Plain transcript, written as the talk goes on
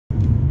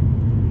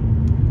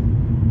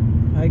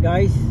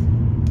guys,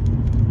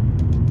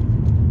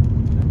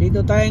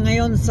 dito tayo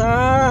ngayon sa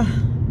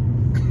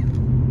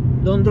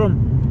London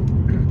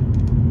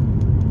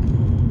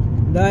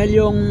dahil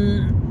yung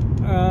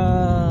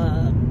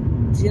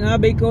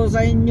sinabi ko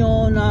sa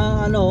inyo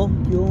na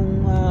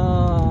yung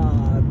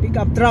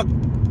pickup truck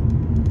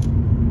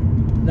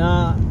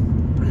na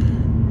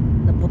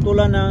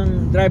naputulan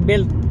ng drive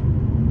belt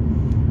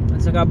at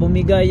saka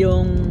bumigay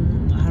yung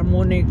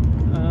harmonic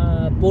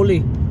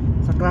pulley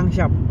sa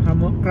crankshaft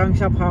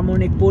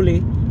harmonic pulley,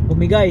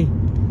 bumigay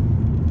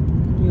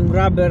yung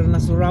rubber na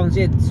surrounds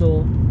it.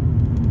 So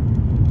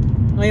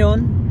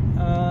ngayon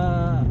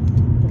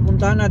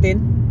pupuntahan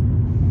natin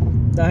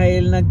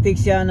dahil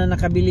nag-text siya na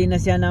nakabili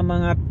na siya ng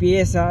mga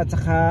piyesa at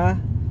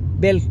saka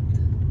belt.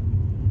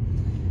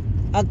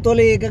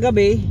 Actually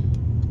kagabi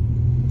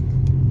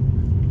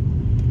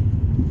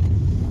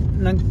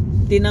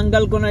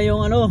tinanggal ko na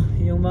yung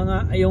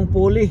yung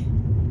pulley,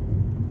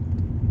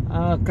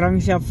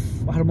 crankshaft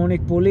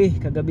harmonic pulley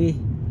kagabi.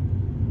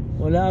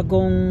 Wala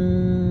akong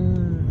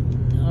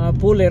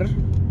puller,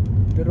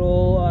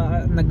 pero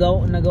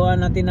nagawa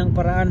natin ng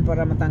paraan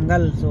para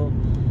matanggal. So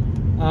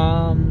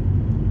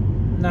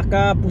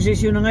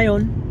nakaposisyon na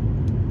ngayon.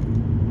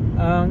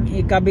 Ang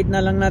ikabit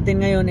na lang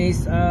natin ngayon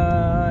is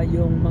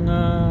yung mga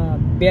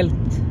belt.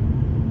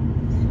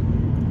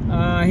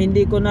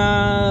 Hindi ko na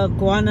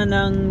kuhanan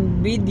ng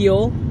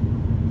video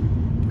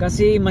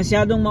kasi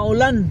masyadong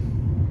maulan,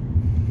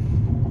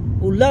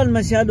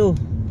 masyado.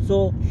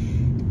 So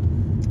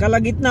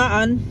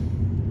kalagitnaan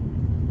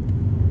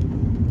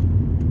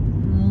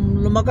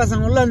lumakas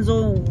ang ulan,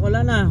 so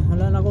wala na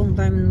akong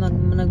time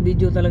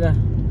nag-video talaga.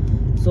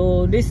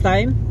 So this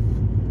time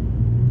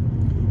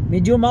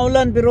medyo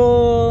maulan pero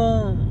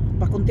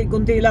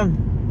pakunti-kunti lang.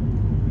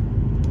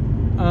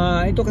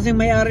 Ito kasi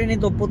may-ari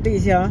nito, puti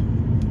siya.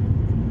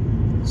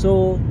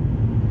 So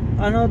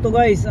to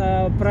guys,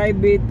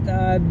 private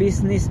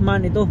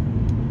businessman ito.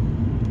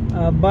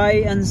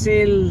 Buy and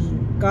sell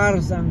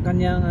cars ang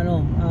kanyang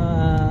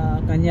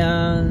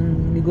kanyang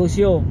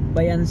negosyo,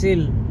 buy and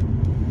sell.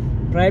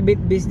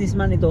 Private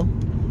businessman ito.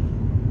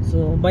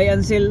 So buy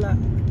and sell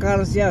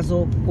cars siya.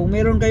 So kung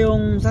meron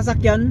kayong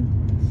sasakyan,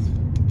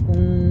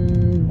 kung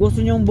gusto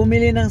nyong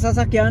bumili ng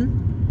sasakyan,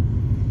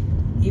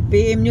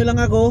 i-PM nyo lang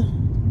ako,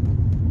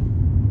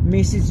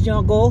 message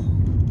nyo ako,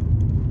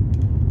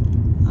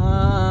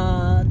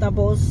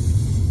 tapos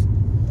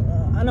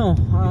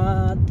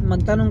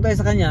magtanong tayo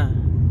sa kanya.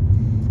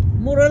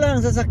 Mura lang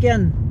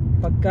sasakyan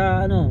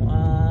pagka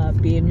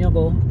PM nyo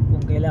ako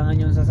kung kailangan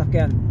nyo ng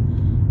sasakyan.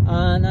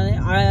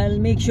 I'll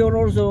make sure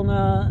also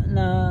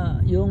na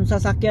yung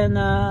sasakyan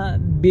na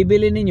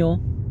bibili ninyo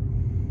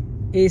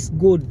is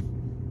good.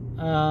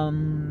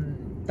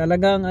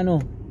 Talagang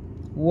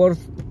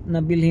worth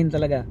na bilhin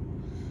talaga.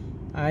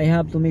 I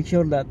have to make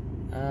sure that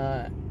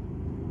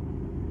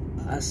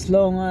as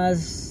long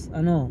as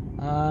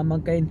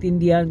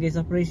magkaintindihan kayo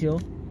sa presyo,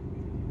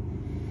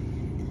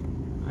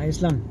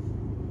 ayos lang.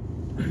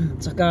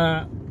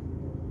 Saka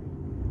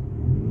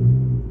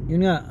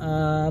yun nga,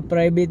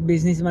 private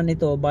businessman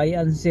ito, buy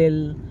and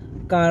sell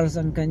cars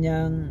ang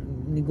kanyang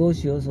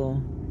negosyo. So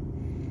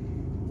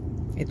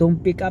itong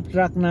pickup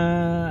truck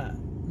na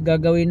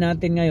gagawin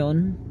natin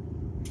ngayon,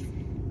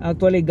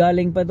 actually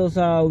galing pa to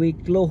sa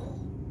Wicklow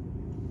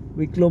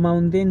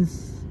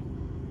Mountains.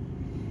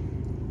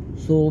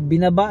 So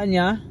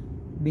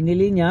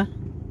binili niya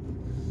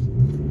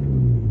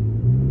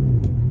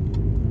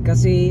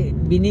kasi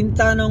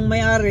bininta nung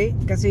may-ari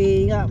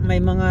kasi nga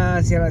may mga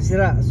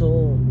sira-sira.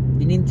 So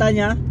bininta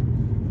niya,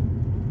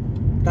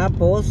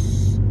 tapos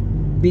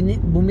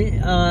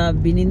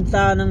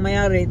bininta ng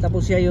may-ari,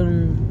 tapos siya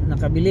yung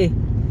nakabili.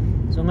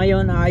 So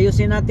ngayon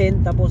aayusin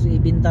natin, tapos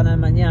ibinta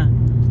naman niya,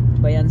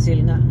 buy and sell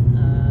nga,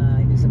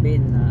 ibig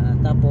sabihin.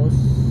 Tapos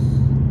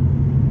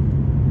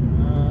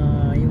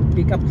yung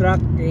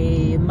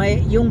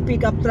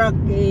pickup truck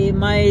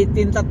may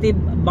tentative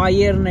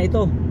buyer na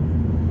ito.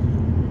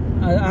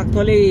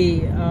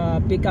 Actually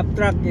pickup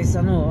truck is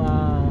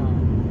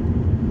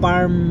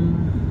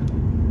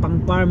pang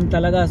farm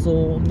talaga.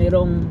 So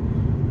merong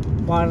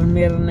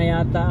farmer na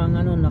yata ang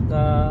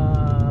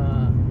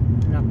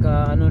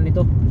naka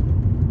nito,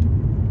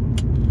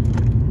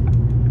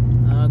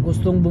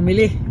 gustong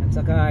bumili, at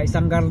saka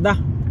isang garda.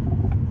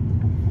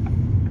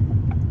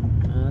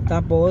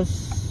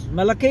 Tapos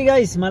malaki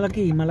guys,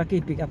 malaki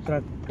pickup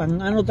truck, pang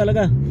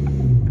talaga,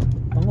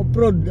 pang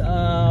off-road.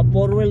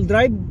 4-wheel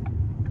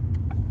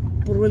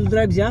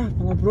drive siya,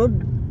 pang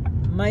off-road.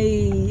 May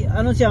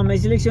siya, may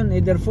selection,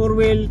 either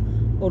 4-wheel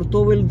or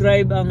 2-wheel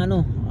drive ang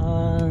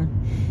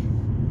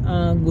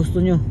gusto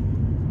nyo.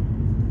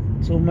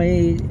 So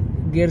may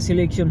gear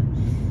selection,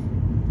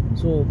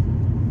 so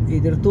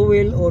either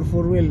 2-wheel or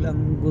 4-wheel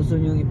ang gusto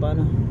nyo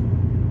ipano.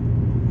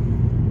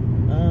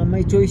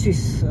 May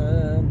choices,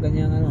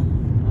 ganyang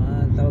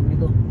tawag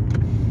nito,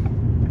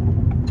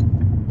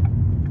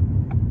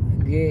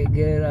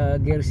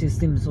 gear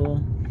system.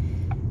 So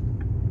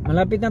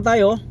malapit na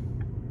tayo,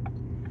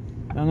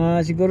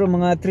 siguro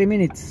mga 2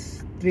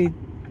 minutes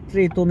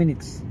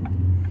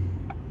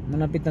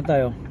Malapit na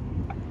tayo.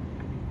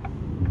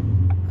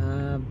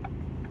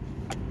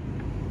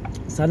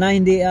 Sana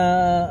hindi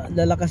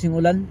lalakas yung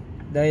ulan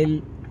dahil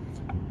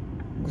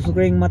gusto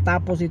ko ring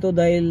matapos ito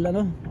dahil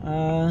ano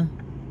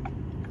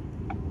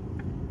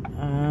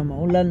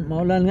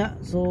maulan nga,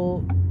 so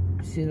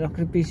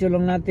sinakripisyo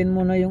lang natin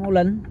muna yung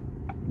ulan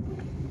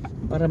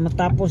para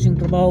matapos yung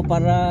trabaho,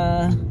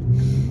 para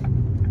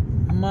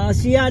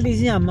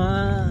masiyadis niya,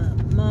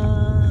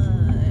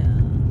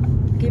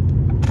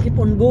 keep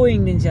on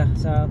going din siya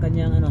sa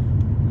kanyang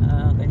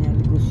kanyang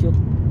negosyo.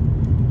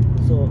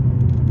 So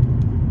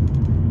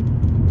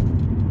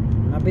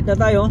lapit na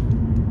tayo.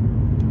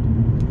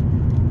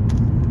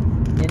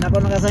 Yan ako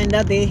nakasign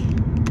dati.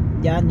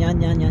 Yan.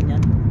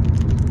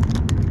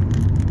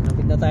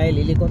 Lapit na tayo,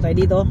 liliko tayo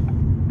dito.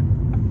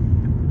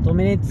 2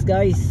 minutes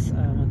guys,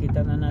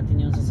 makita na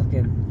natin yung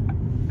sasakyan.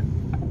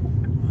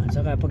 At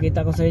saka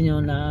pakita ko sa inyo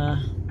na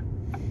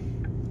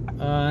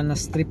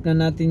na-strip na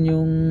natin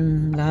yung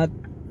lahat,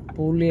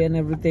 pulley and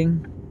everything,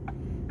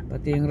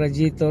 pati yung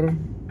radiator,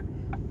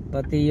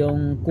 pati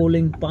yung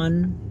cooling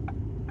pan,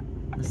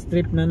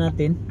 na-strip na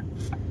natin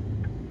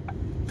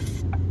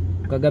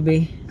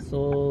kagabi.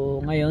 So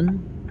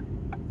ngayon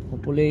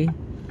hopefully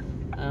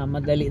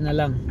madali na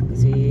lang,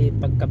 kasi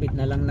pagkabit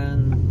na lang ng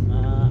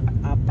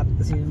apat,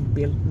 kasi yung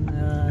belt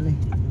na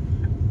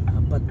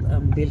apat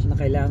ang belt na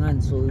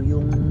kailangan. So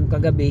yung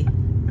kagabi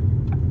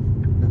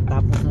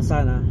natapos na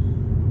sana,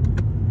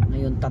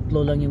 ngayon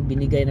 3 lang yung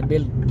binigay na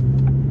belt.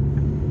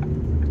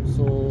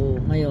 So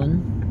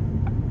ngayon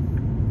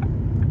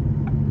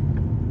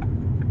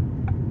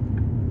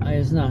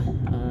ayos na,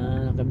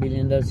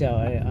 nakabili na daw siya,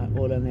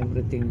 all and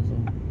everything. So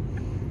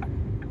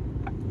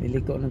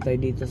liliko na tayo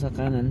dito sa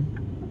kanan.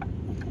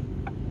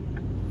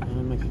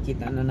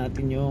 Makikita na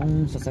natin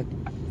yung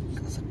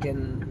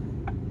sasakyan.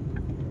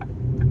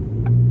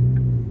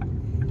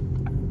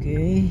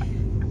 Okay,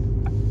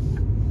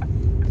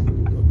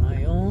 ito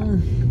tayo.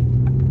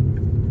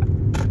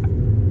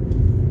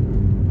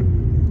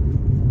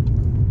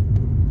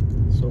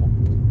 So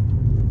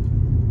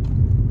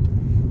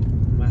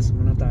mask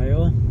muna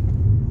tayo,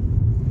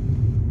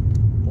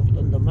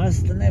 put on the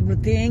mask and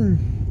everything.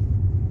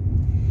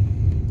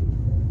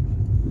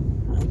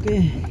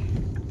 Okay,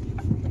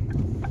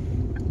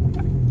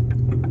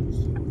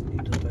 so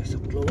dito tayo sa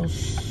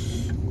close,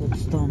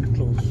 goods down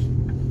close.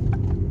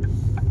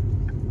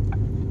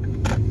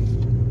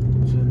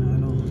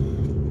 Sana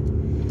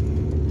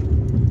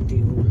hindi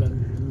ulan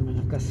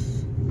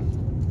malakas,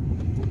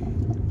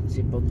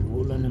 kasi pag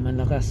ulan naman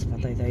lakas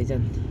patay tayo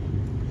dyan.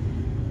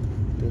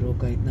 Pero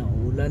kahit na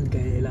ulan,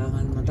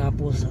 kailangan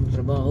matapos ang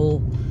trabaho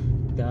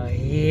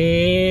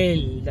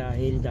dahil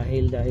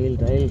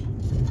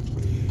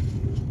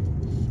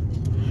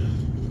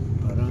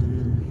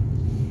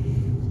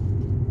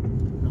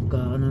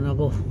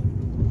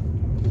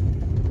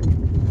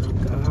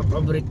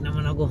nagka-break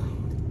naman ako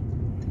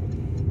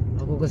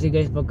kasi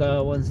guys,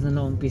 pagka once na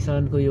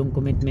naumpisahan ko yung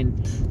commitment,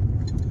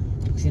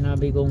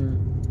 sinabi kong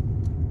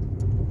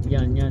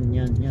yan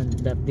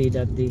that day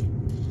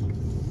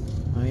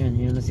ayan,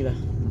 yan na sila,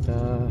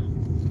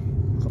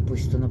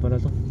 nakapwesto na pala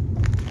to.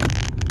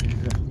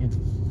 Yan.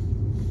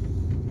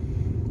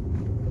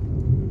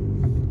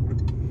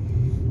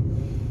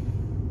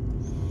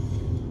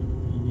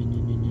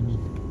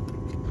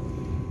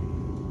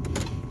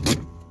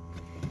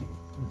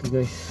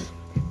 Guys,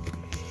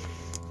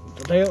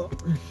 ito tayo,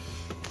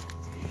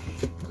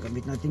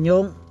 nakabit natin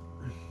yung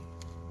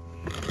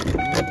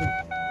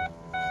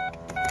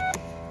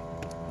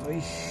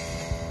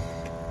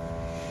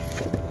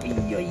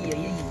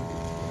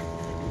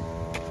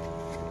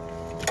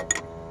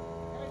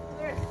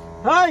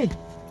hi.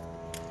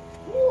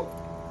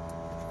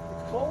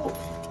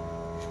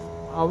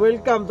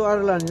 Welcome to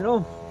Ireland, you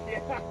know.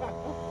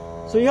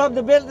 So you have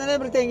the belt and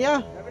everything,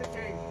 yeah?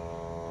 Everything.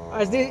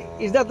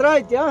 Is that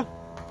right, yeah?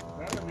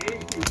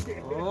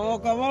 Oh,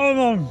 come on,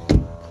 man.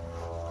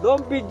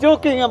 Don't be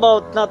joking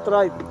about not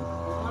right. I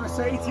want to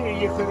say to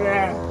you, you could,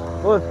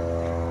 what?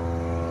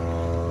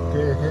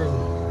 Here's,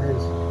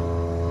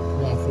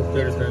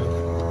 there's now.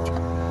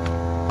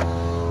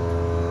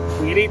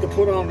 So you need to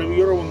put on the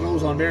other one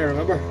goes on there,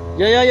 remember?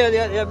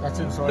 Yeah. That's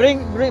inside.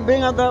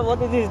 Bring out the,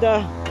 what it is,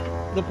 the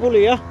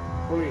pulley, yeah?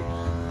 Pulley.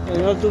 Yeah,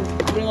 you have to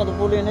bring out the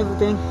pulley and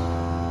everything.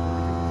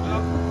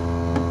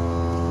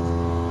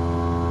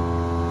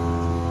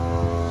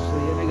 So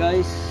yun na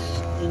guys,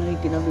 yun yung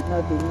kinabit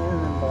natin, yan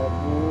ang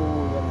bago.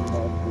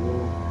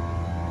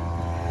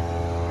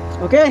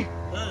 Okay?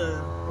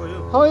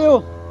 How are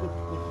you?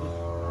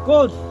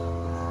 Good.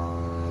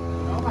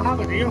 You know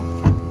Mohammed, do you?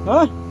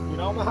 Huh? You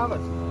know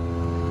Mohammed?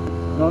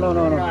 No.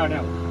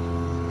 Now.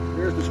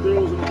 Here's the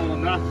screws and all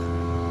and that.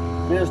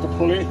 There's the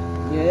pulley.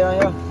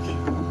 Yeah.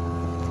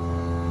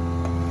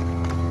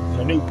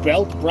 A new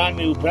belt, brand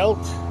new belt.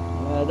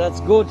 Yeah, that's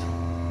good.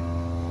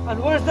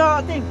 And where's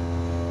the thing?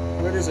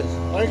 Where is it?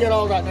 I'll get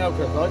all that now,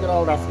 Chris. I'll get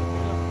all that for you.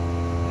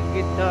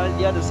 Get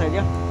the other side,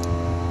 yeah?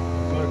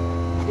 Good.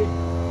 Okay.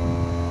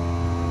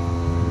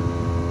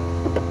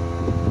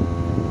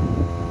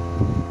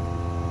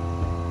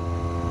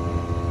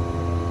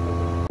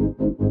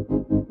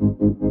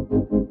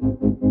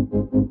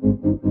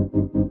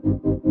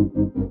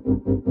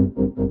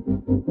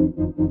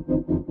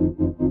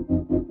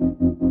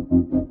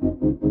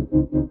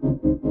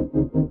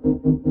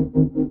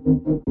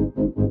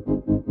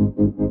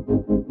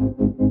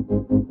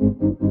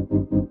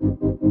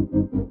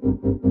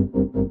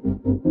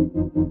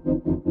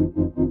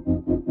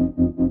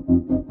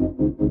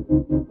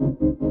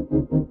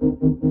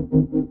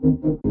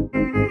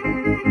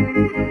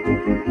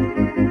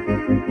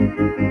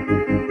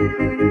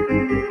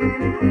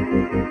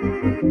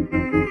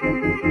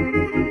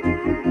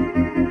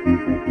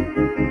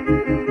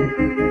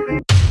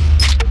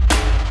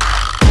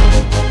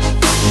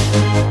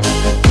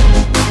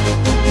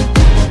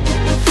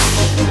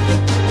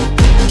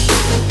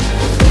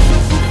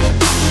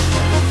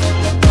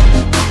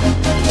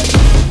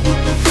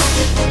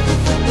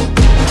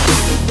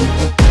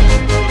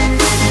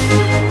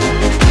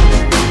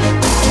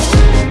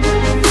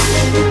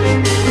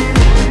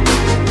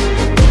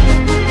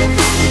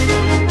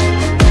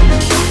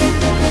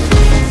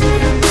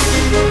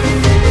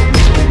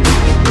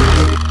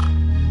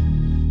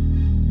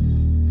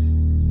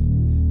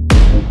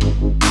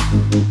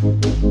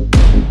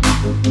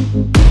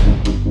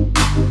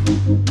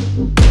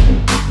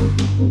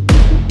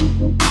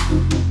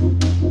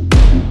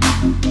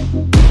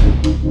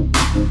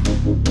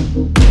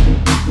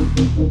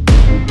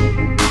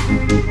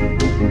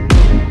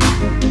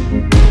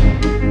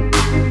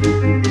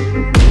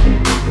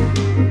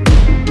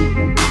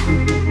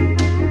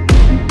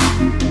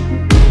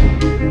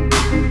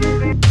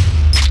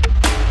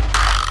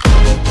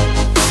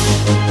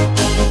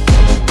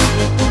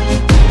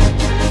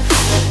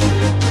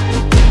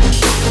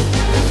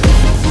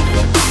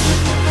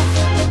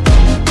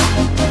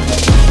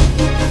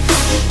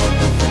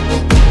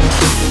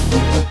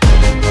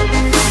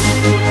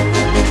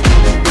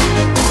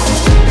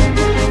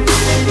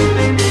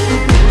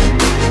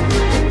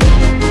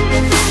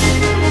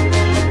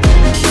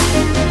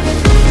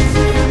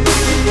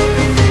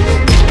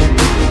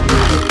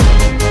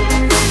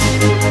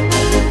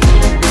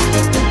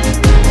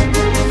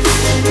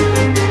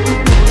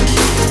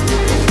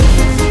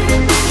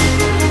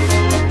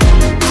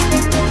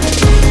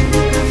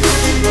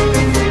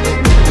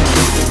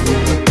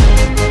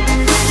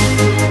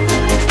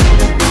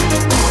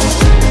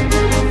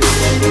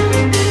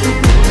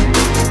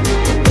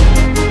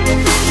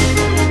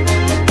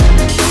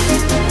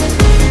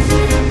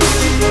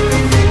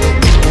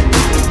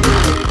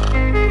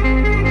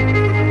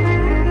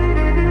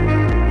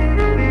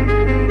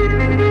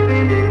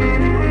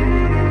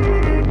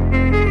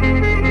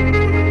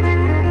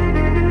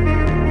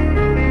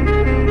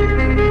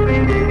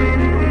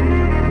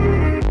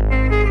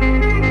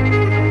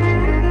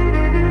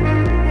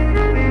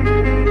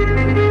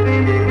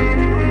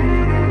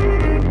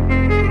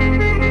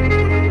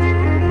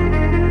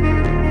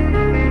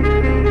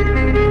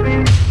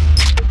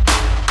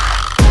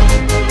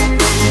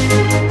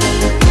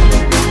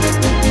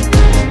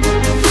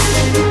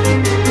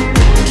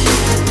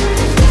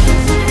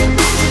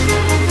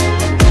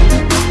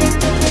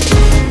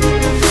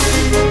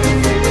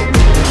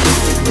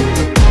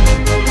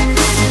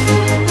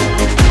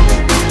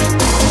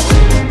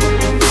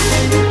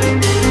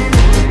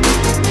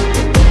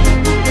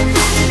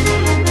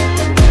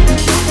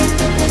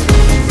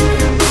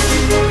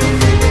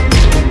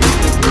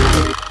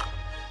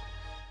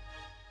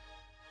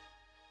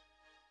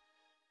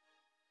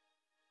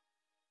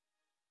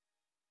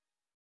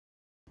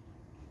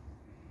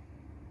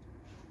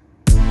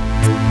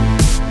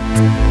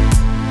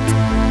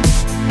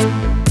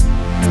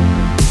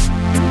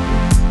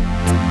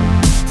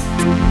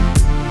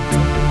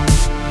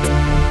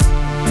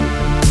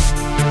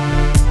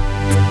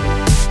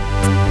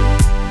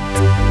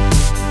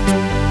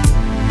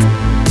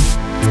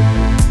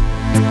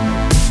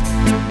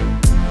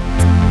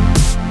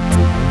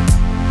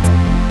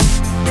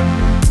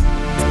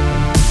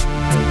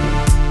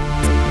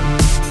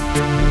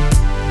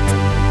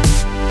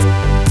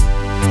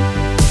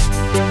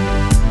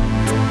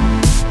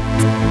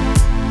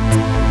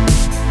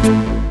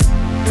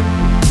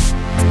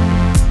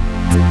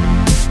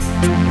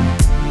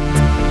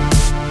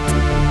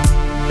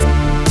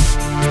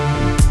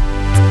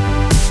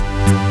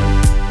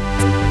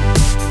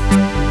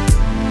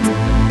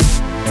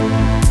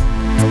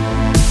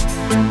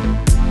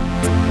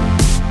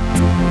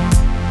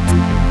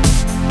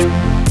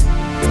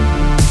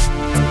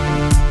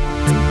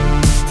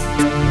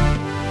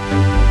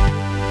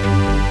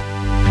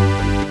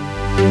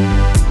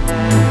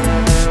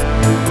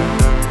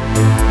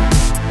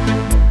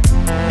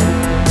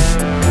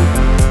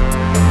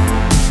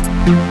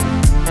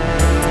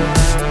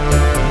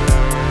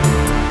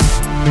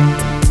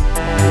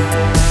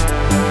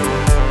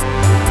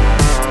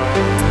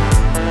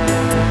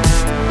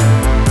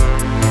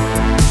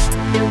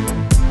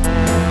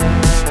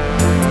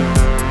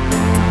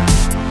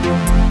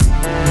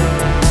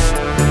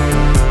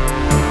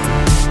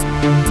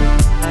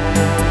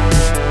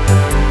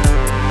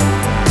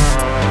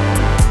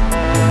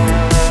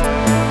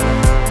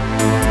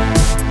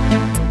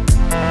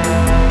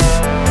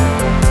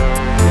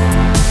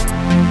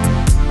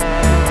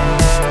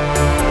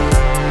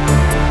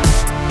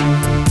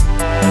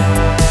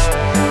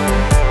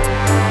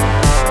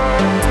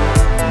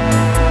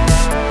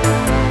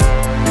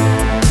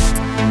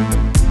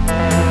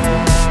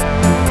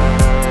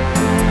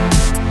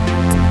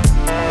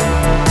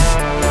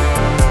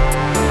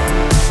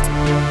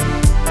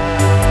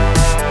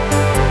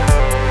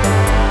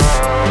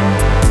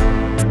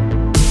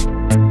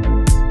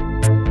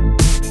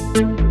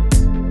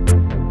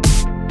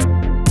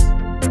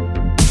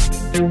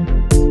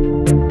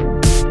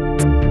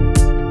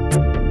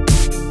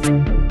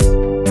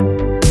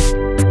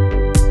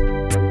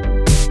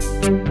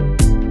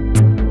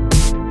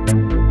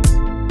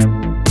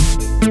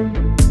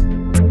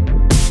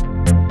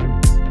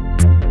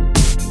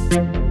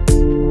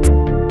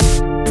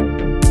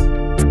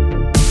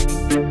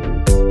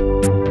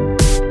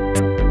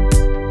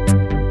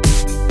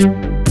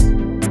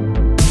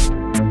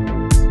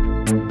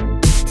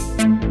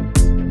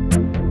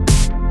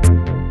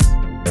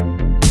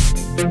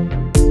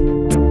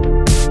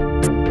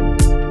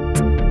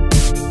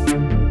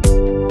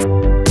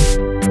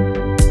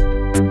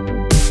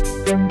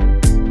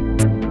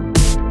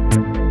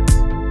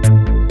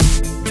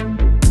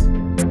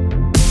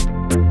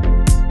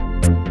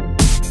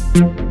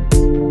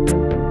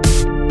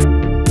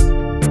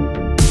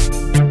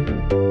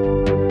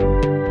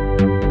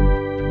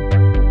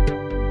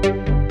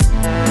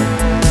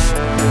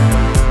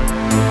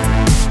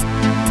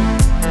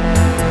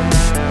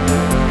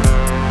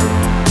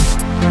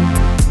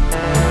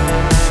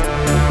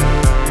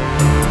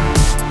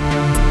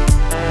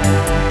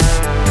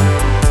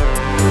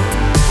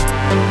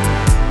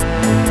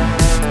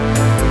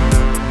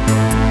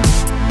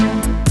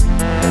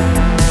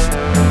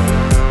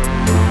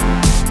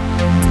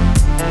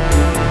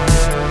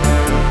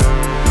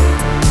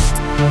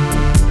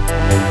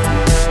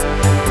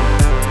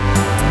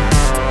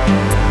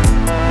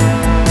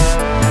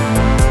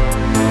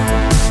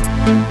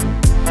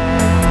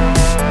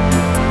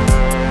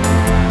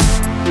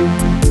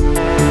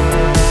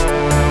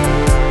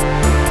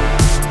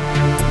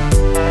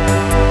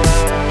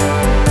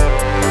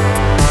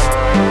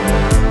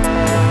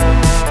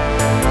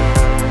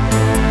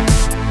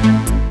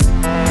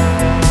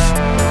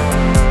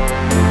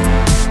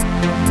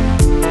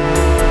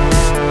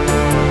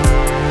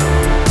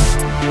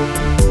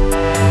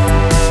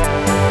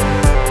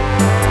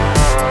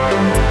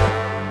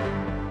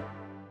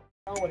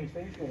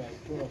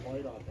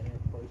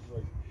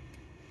 right.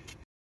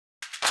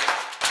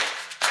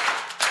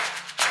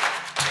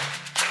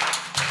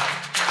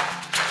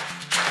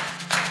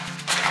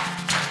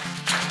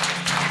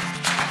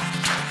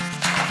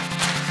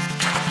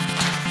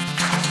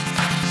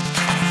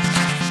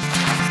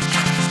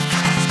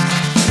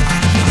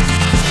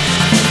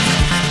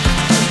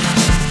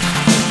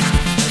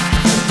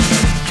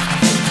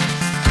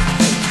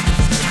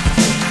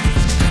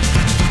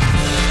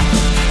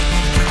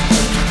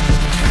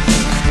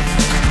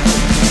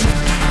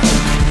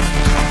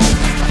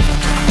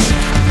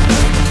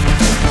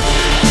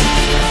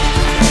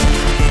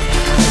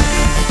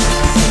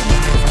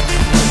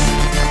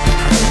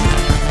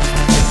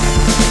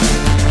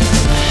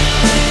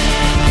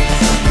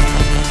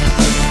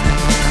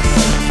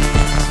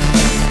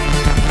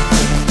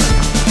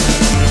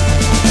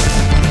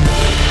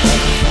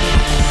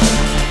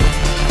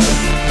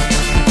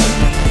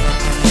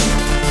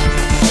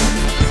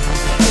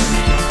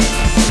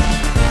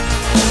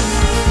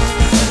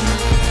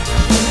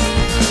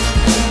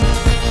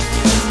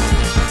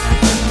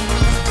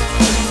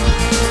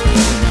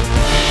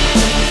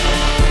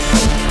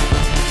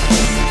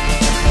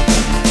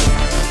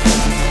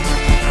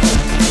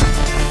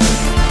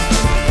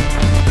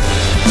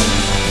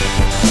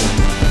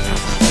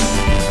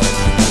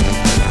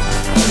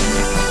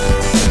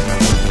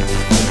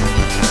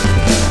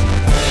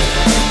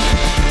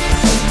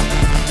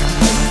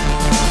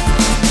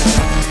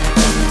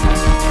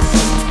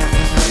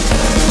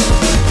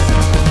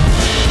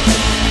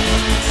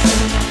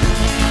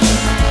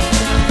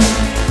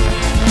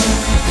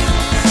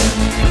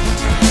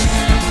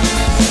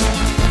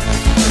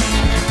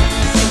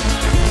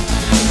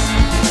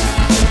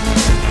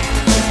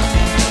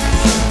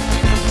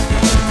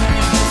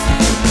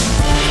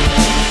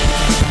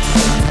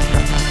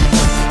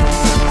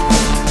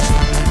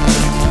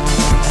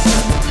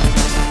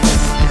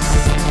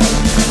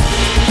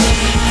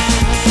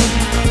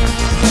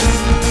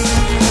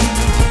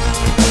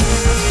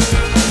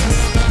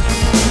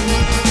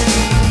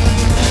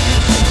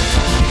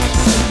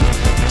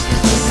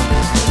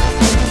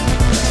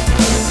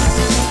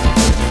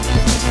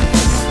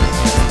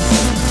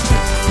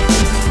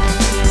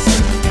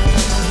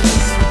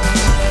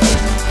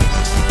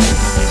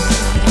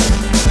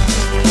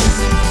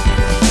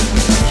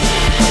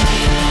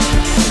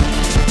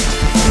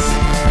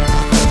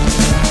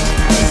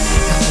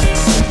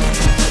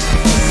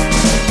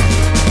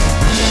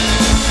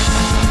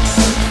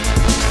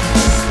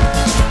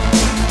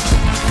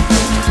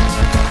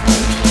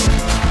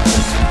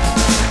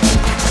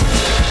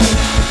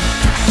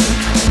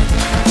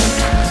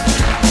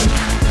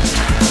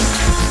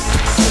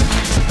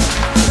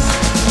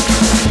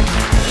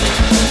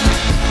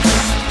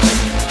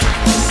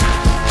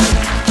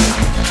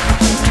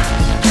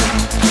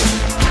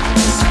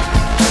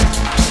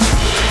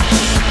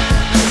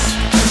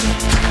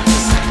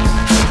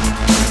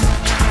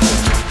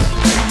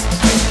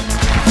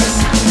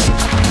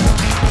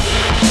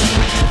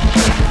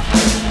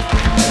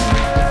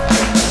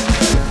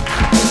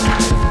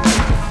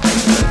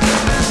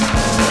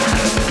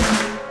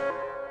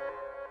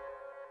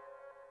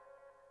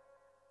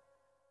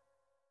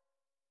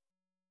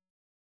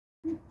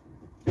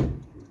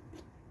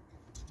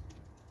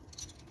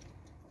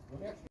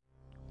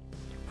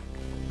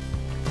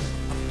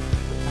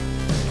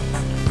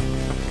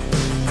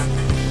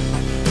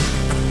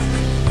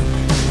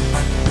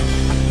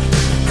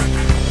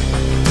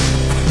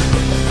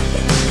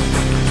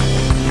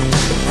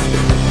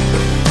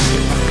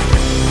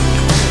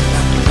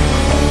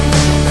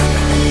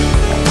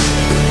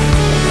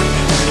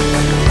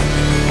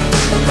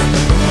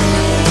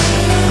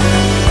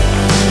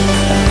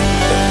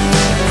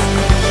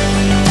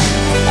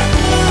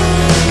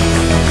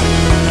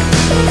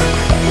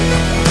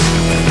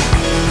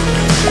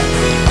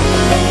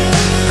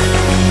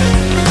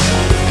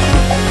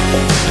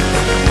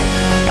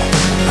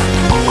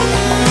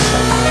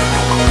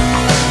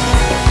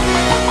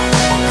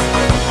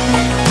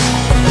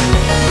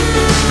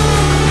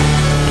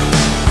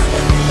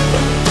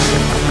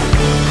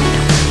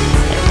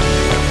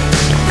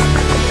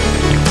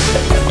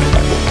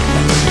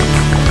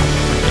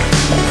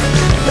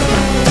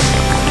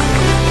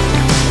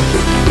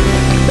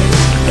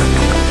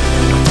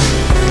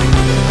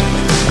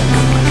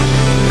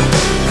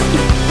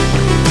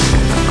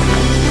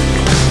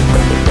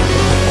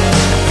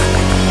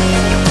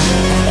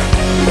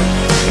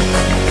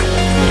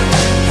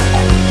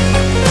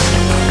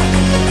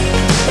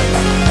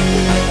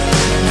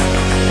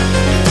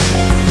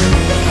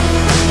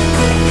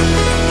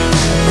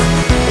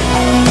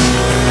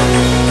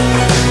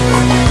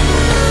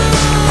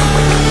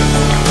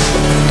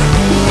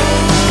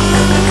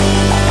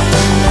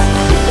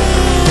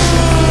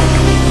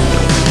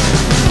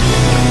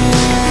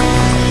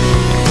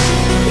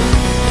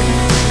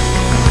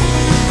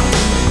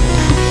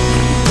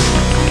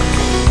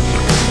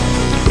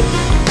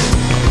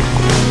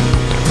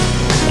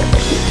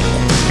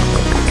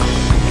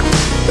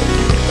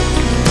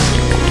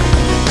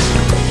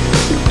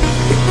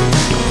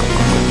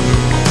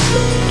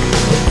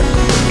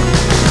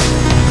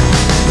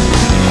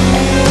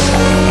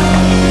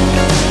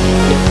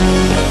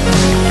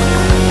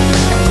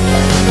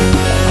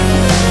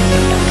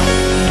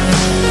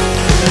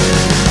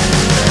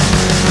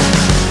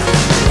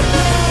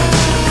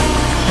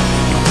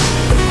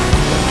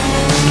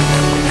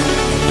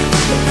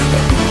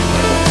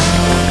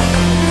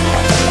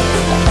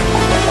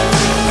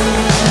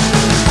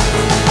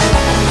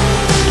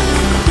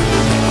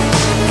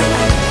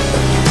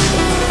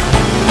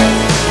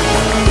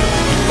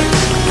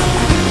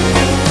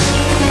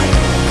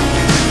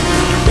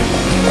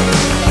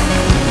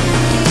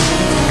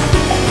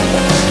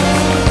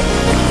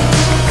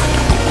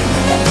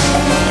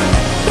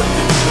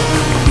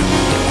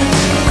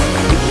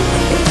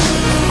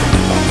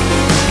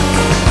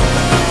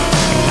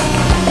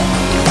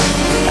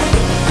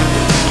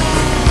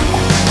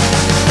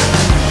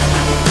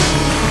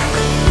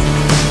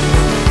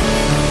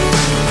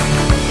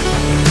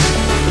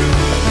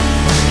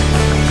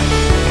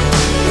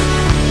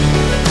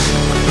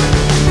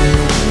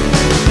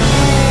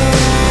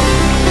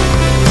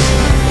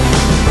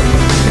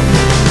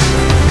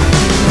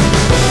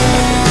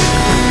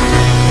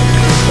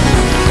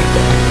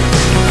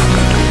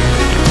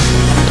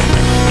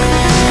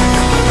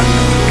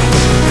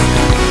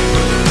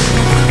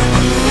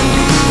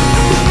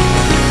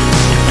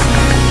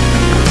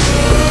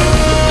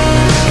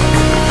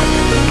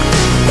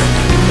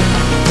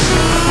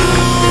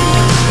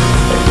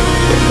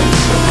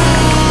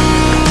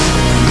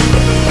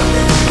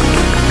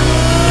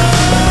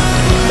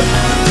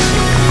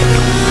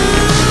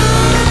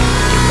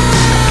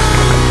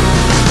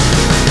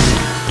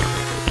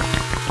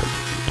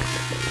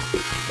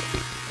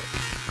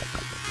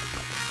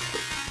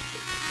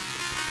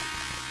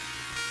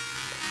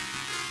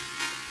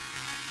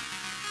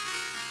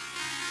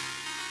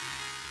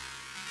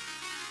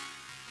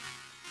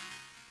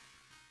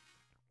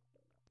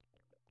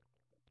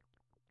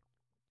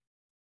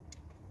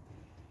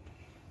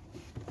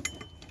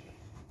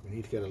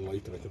 need to get a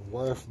light that I can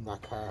wire from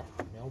that car.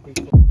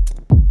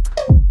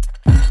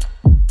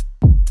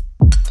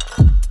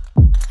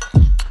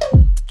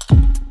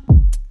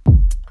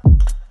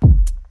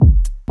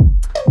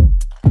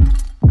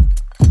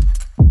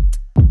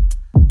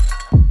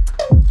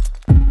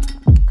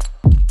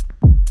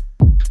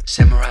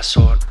 Samurai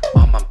sword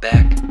on my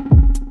back.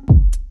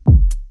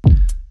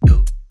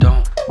 You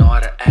don't know how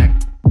to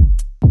act.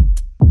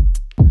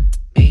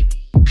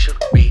 Maybe you should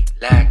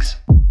relax.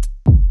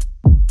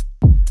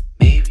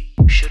 Maybe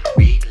you should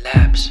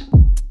relapse.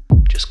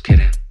 Just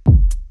kidding.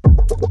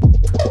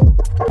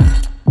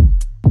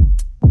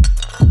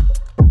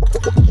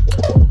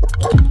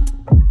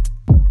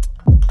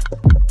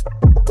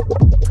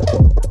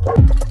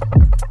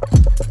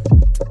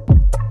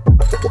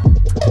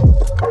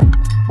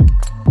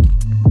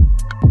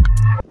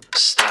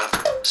 Stop.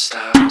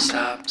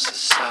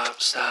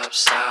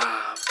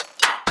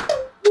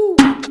 Woo.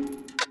 Woo.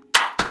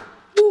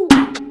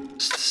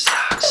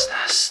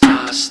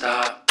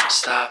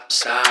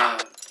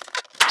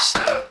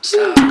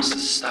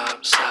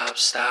 Stop.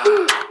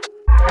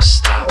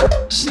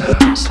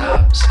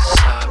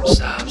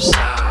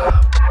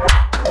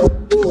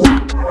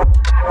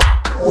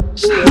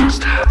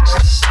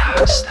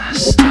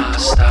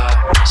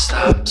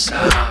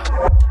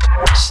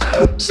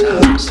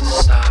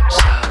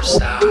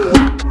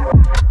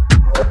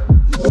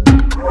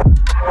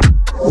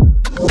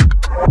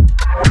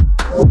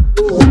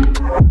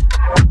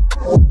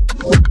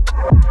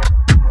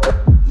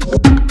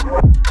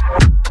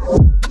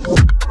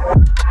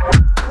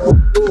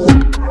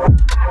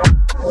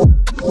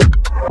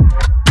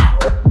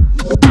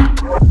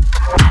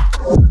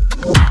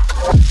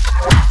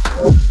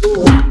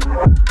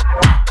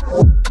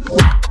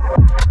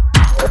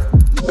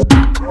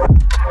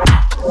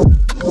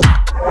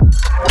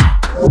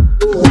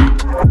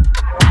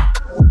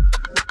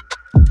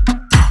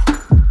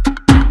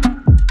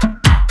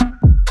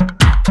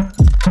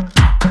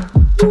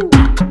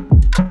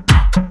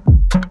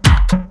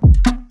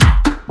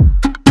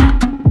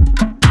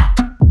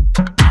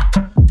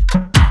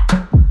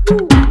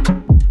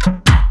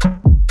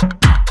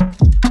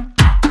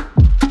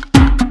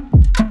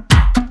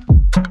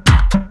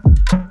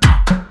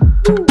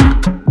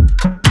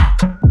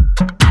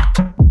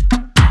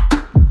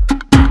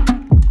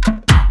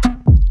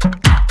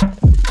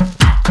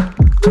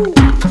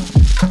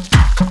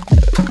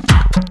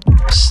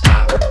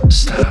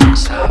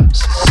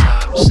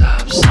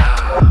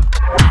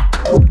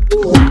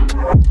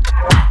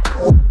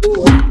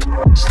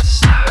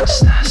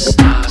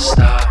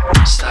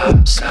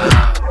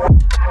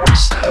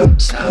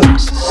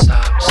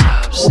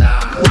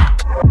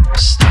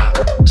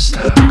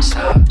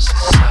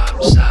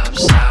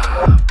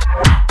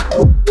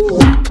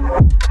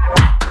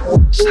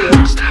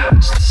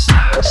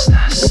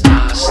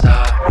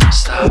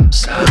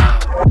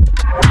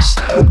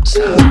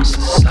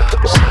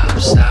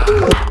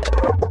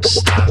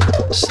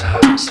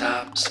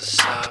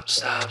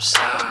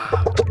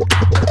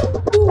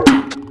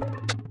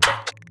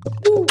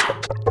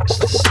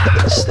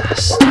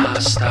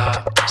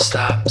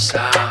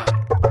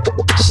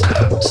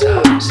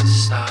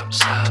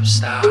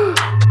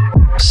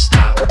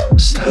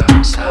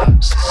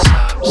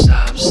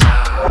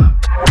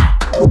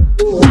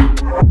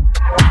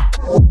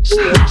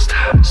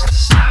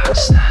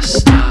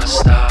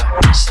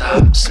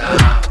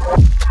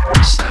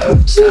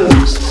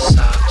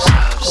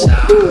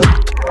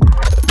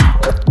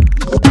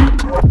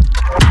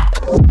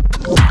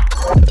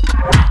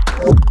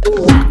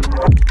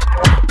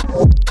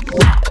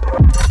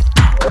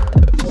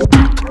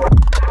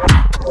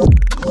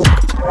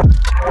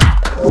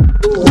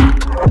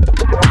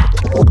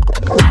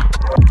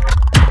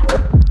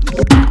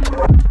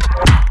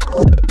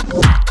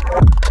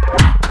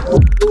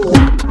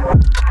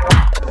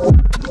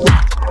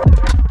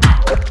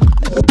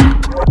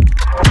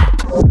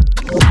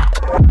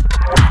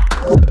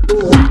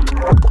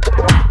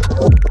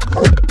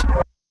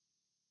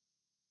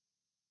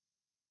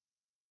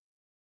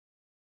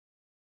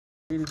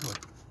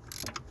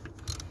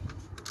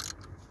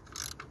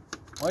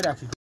 I'd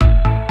actually